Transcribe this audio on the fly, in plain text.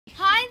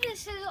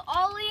this is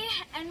Ollie,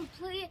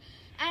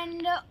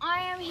 and I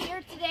am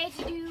here today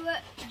to do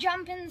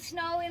jump in the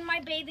snow in my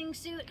bathing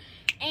suit,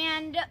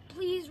 and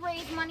please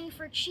raise money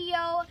for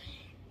CHEO,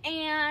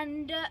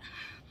 and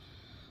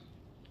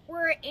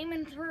we're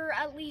aiming for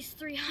at least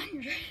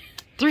 300.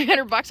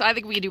 300 bucks? I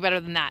think we can do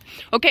better than that.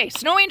 Okay,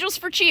 snow angels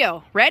for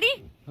CHEO.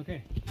 Ready?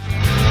 Okay.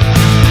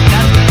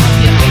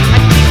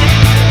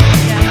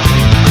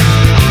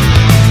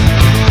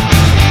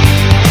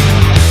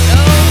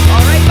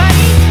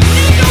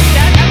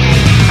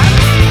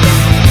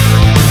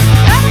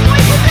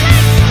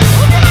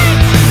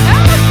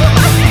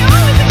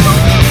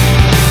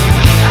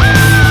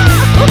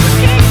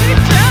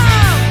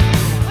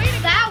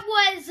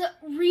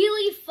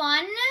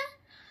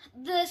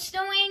 The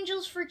snow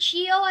angels for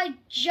CHEO I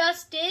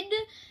just did,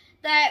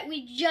 that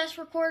we just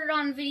recorded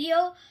on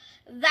video,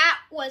 that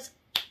was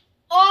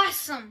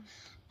awesome.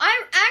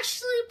 I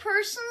actually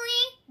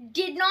personally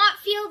did not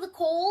feel the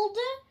cold,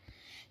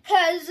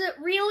 because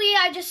really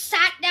I just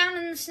sat down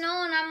in the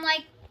snow and I'm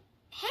like,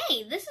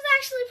 hey, this is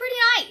actually pretty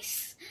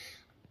nice.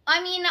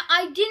 I mean,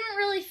 I didn't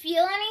really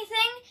feel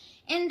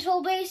anything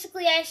until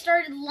basically I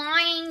started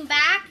lying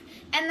back,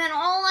 and then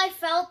all I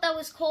felt that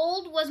was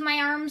cold was my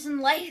arms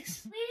and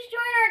legs. Please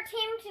join our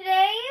team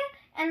today,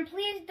 and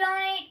please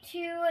donate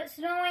to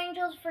Snow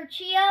Angels for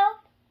CHEO.